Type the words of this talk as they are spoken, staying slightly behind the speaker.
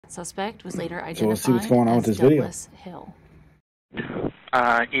Suspect was later identified So let's see what's going on with this video. Douglas Hill.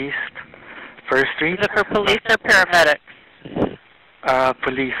 East 1st Street. Is it for police or paramedics?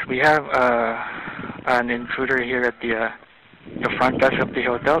 Police. We have an intruder here at the front desk of the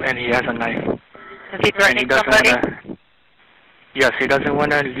hotel, and he has a knife. Is he threatening somebody? Yes, he doesn't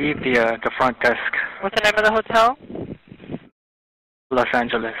want to leave the front desk. What's the name of the hotel? Los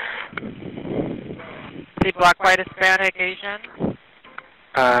Angeles. Is he black, white, Hispanic, Asian?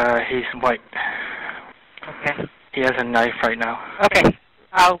 He's white. Okay. He has a knife right now. Okay.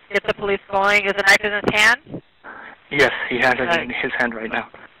 I'll get the police going. Is the knife in his hand? Yes, he has it in his hand right now.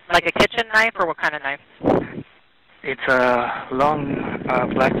 Like a kitchen knife, or what kind of knife? It's a long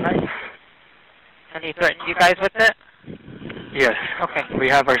black knife. And he threatened you guys with it? Yes. Okay. We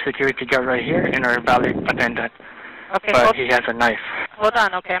have our security guard right here and our valet attendant. Okay. But he has a knife. Hold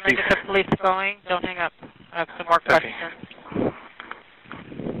on, okay. I'm going to get the police going. Don't hang up. I have some more questions.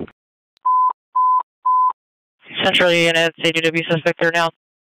 Central Unit, CDW suspect there now.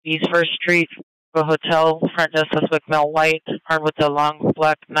 East 1st Street, Hotel, front desk suspect male white, armed with a long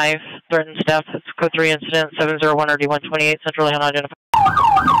black knife, threatened staff. It's code 3 incident 701 RD128, Central unidentified.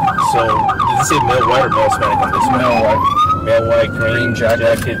 So, did it say male white or male Hispanic on this? Male white. Male white, green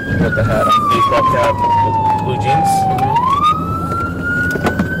jacket with the hat on, baseball cap, blue jeans.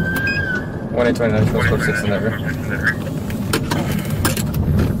 1829, code 6 in that room.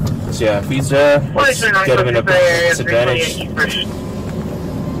 So yeah, if he's there, let's get him in a disadvantage.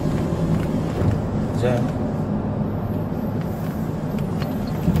 Yeah.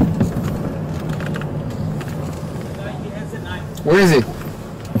 Where is he?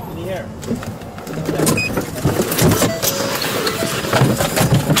 In here.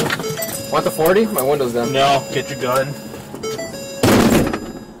 Want the 40? My window's down. No, get your gun.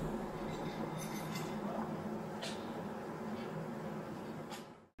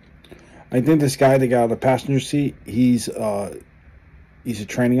 I think this guy that got out of the passenger seat, he's a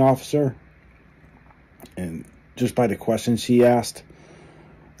training officer, and just by the questions he asked,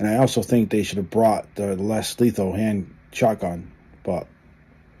 and I also think they should have brought the less lethal hand shotgun, but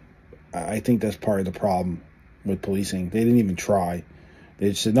I think that's part of the problem with policing. They didn't even try.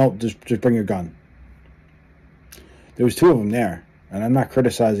 They just said, no, just bring your gun. There was 2 of them there, and I'm not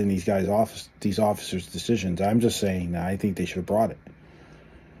criticizing these officers' decisions. I'm just saying that I think they should have brought it.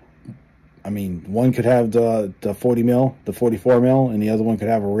 I mean, one could have the 40 mil, the 44 mil, and the other one could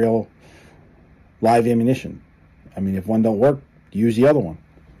have a real live ammunition. I mean, if one don't work, use the other one.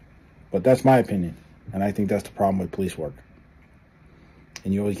 But that's my opinion, and I think that's the problem with police work.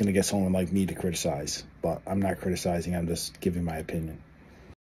 And you're always going to get someone like me to criticize, but I'm not criticizing, I'm just giving my opinion.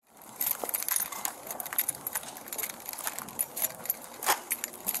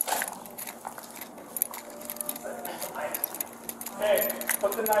 Hey,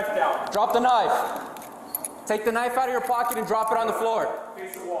 put the knife down. Drop the knife. Take the knife out of your pocket and drop it on the floor.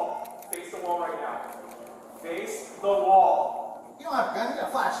 Face the wall. Face the wall right now. Face the wall. You don't have a gun, you got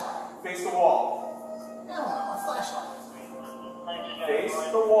a flashlight. Face the wall. I don't know, a flashlight. Face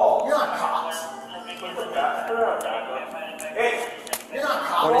the wall. You're not cops. Hey, You're not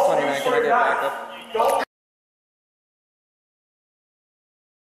cops. 2029, can I get back up? Don't.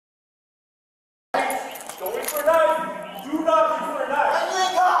 Don't reach for a knife. Do not reach for a knife. I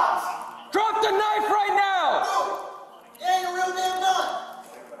ain't cops. Drop the knife right now! It ain't a real damn gun.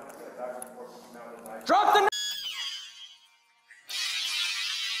 Drop the knife!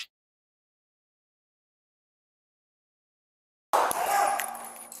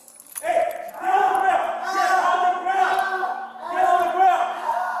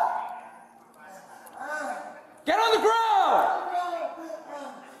 Get on the ground!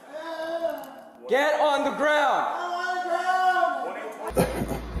 Get on the ground!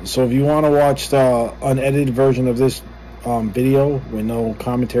 So if you want to watch the unedited version of this video with no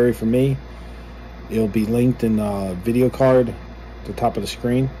commentary from me, it'll be linked in the video card at the top of the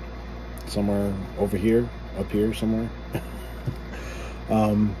screen, somewhere over here, up here somewhere.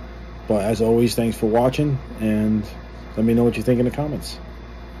 But as always, thanks for watching, and let me know what you think in the comments.